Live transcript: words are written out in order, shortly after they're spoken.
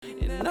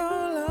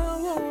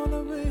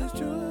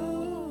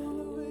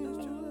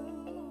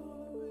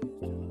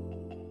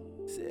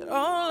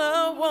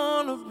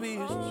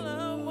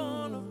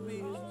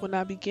When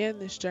I began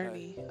this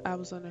journey, I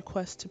was on a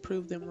quest to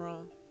prove them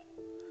wrong.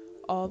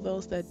 All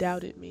those that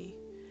doubted me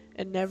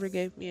and never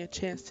gave me a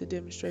chance to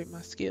demonstrate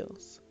my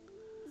skills.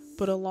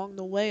 But along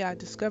the way, I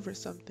discovered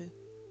something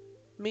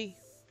me.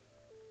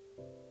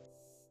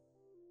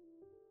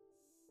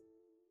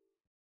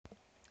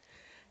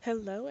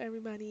 Hello,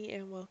 everybody,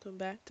 and welcome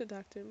back to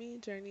Dr. Me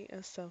Journey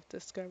of Self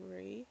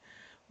Discovery.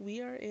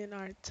 We are in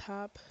our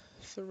top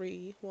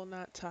three, well,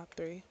 not top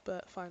three,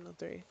 but final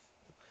three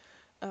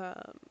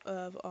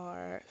of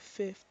our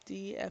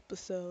 50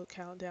 episode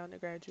countdown to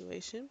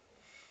graduation.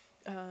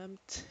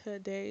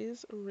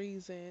 Today's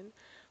reason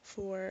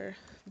for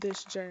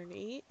this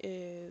journey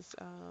is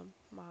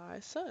my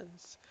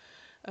sons.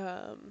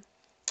 Um,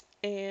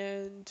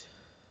 and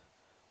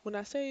when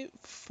I say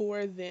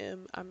for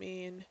them, I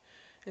mean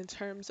in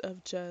terms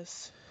of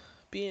just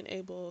being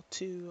able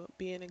to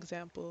be an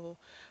example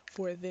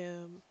for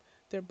them.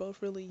 They're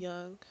both really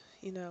young,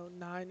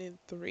 9 and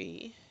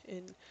 3,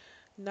 and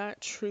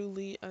not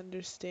truly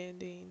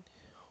understanding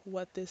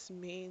what this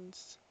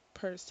means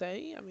per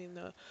se. I mean,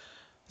 the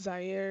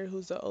Zaire,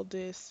 who's the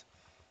oldest,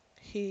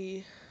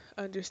 he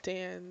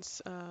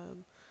understands,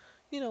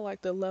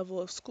 like the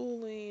level of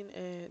schooling,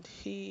 and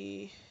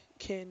he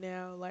can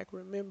now like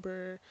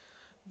remember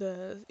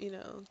the,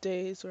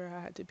 days where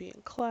I had to be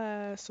in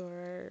class,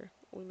 or,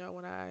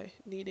 when I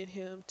needed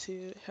him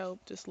to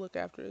help just look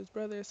after his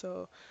brother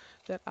so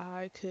that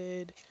I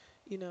could,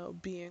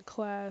 be in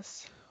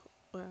class,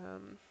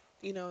 um,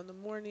 in the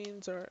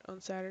mornings or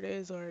on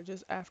Saturdays or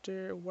just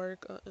after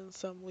work in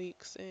some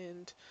weeks.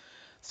 And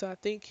so I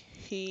think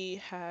he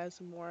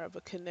has more of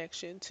a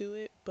connection to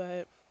it,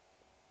 but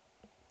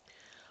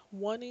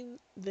wanting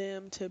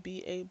them to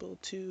be able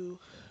to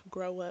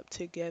grow up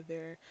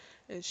together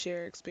and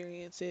share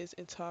experiences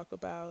and talk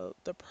about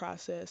the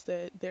process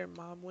that their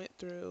mom went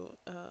through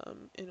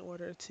in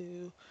order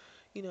to,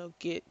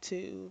 get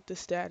to the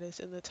status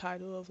and the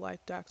title of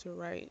like Dr.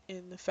 Wright,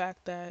 and the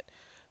fact that,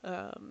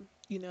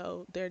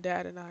 their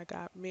dad and I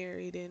got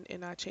married,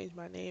 and I changed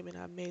my name and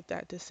I made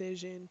that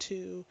decision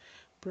to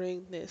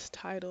bring this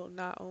title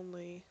not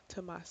only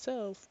to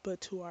myself but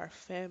to our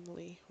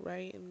family,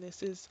 right? And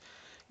this is,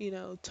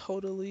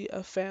 totally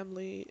a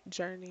family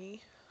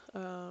journey.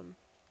 Um,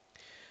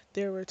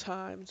 there were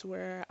times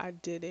where I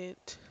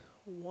didn't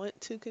want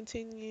to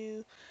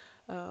continue.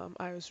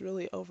 I was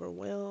really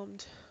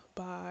overwhelmed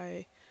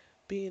by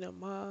being a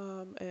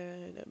mom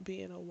and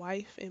being a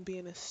wife and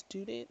being a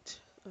student.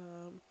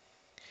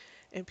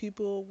 And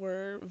people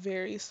were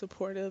very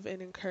supportive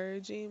and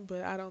encouraging,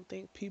 but I don't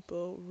think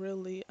people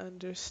really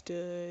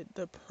understood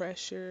the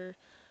pressure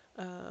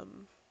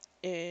um,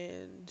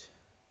 and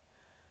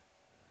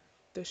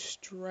the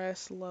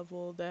stress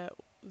level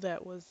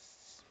that was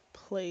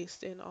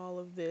placed in all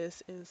of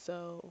this. And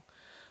so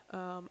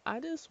I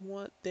just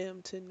want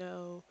them to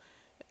know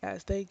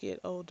as they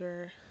get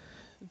older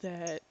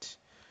that,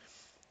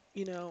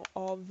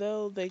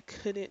 although they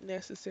couldn't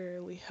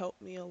necessarily help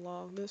me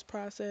along this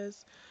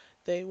process,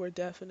 they were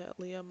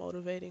definitely a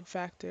motivating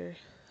factor.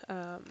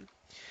 Um,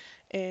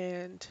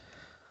 and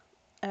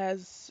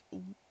as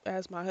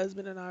my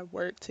husband and I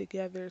work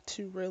together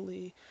to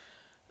really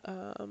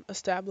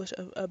establish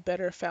a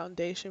better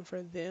foundation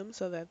for them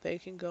so that they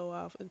can go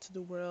off into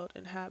the world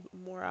and have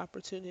more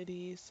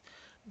opportunities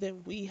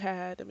than we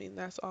had. I mean,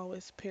 that's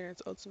always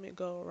parents' ultimate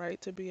goal, right?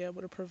 To be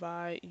able to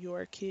provide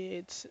your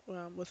kids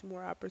with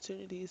more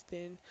opportunities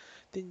than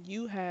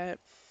you had.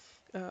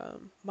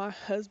 My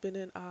husband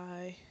and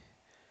I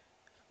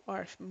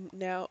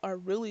are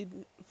really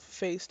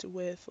faced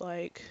with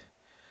like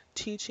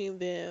teaching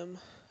them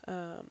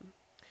um,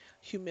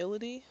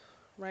 humility,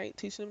 right?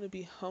 Teaching them to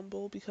be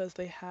humble because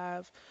they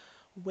have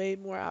way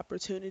more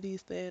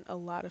opportunities than a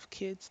lot of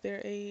kids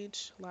their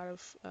age. A lot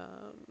of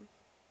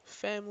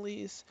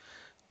families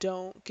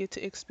don't get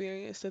to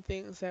experience the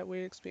things that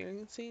we're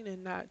experiencing,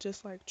 and not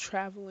just like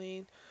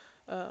traveling,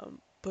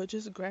 but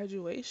just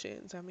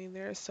graduations. I mean,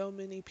 there are so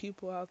many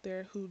people out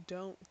there who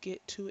don't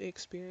get to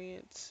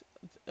experience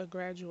a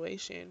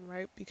graduation,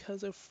 right?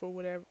 Because of, for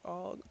whatever,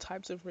 all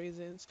types of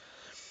reasons.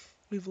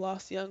 We've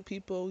lost young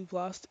people, we've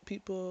lost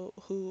people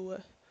who,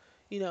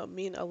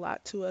 mean a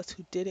lot to us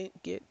who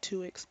didn't get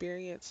to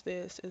experience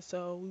this. And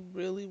so we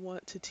really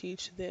want to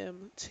teach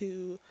them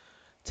to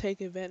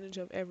take advantage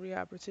of every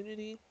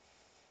opportunity,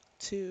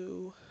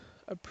 to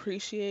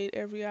appreciate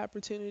every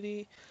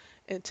opportunity,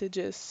 and to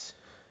just,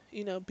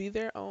 be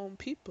their own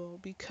people,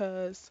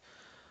 because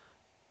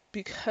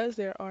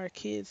there are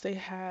kids, they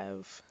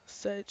have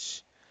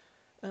such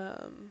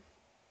um,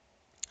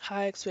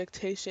 high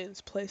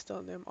expectations placed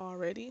on them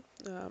already.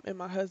 And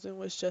my husband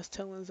was just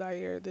telling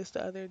Zaire this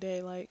the other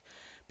day, like,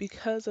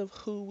 because of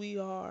who we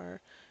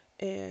are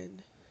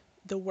and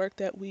the work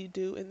that we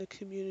do in the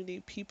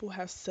community, people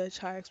have such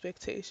high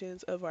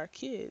expectations of our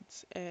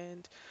kids,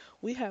 and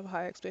we have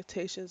high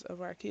expectations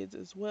of our kids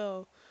as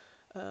well.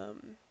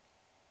 Um,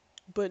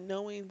 but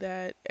knowing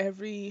that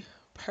every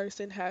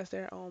person has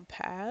their own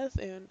path,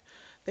 and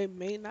they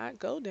may not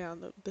go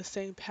down the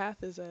same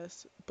path as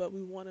us, but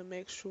we want to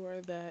make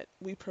sure that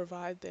we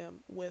provide them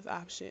with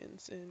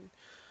options. And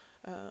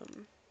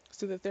um,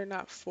 so that they're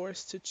not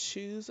forced to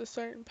choose a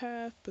certain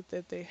path, but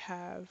that they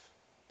have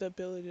the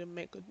ability to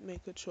make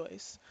a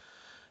choice.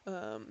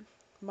 Um,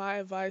 my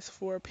advice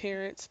for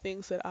parents,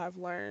 things that I've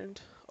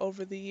learned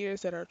over the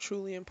years that are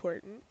truly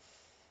important: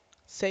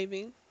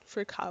 saving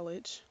for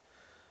college,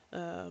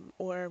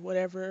 or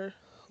whatever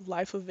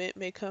life event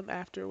may come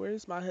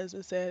afterwards. My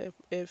husband said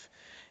if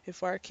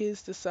our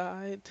kids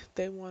decide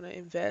they want to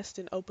invest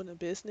and open a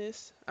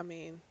business, I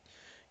mean,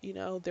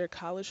 their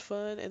college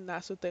fund and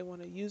that's what they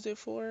want to use it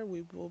for,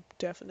 we will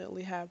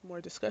definitely have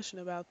more discussion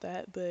about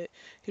that. But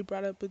he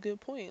brought up a good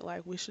point.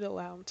 Like, we should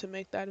allow them to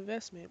make that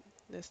investment.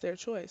 That's their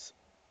choice.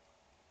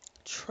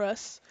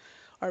 Trusts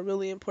are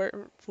really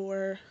important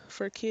for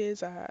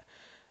kids.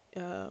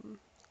 Um,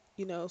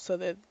 so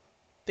that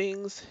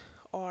things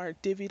are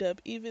divvied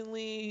up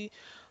evenly.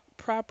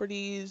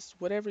 Properties,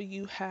 whatever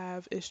you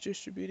have, is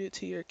distributed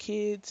to your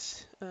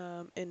kids,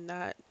 and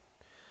not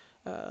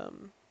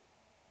um,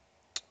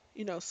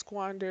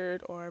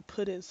 squandered or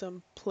put in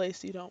some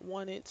place you don't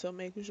want it. So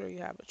making sure you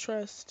have a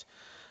trust,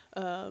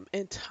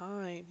 and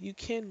time. You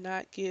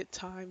cannot get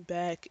time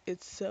back.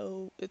 It's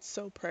so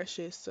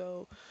precious.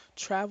 So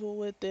travel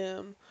with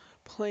them,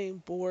 playing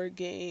board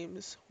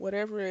games,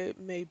 whatever it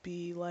may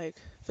be, like,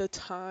 the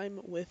time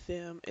with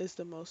them is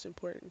the most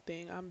important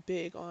thing. I'm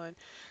big on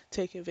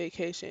taking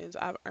vacations.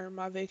 I've earned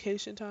my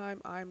vacation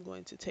time. I'm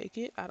going to take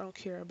it. I don't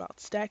care about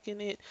stacking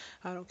it.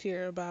 I don't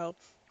care about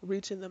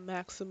reaching the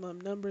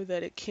maximum number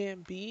that it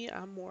can be.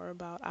 I'm more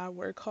about, I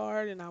work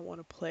hard and I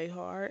want to play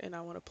hard, and I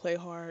want to play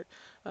hard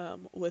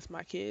with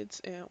my kids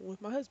and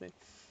with my husband.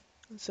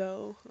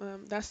 So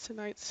that's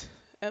tonight's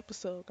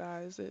episode,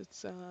 guys.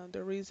 It's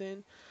the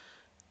reason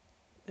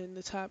in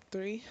the top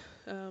three,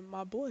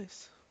 my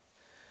boys.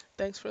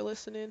 Thanks for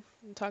listening,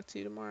 and talk to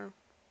you tomorrow.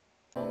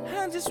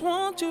 I just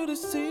want you to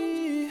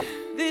see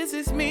this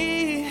is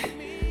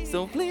me.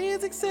 So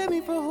please accept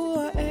me for who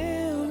I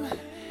am.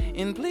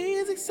 And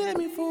please accept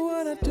me for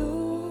what I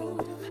do.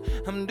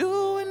 I'm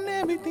doing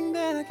everything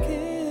that I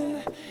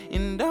can.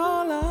 And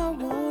all I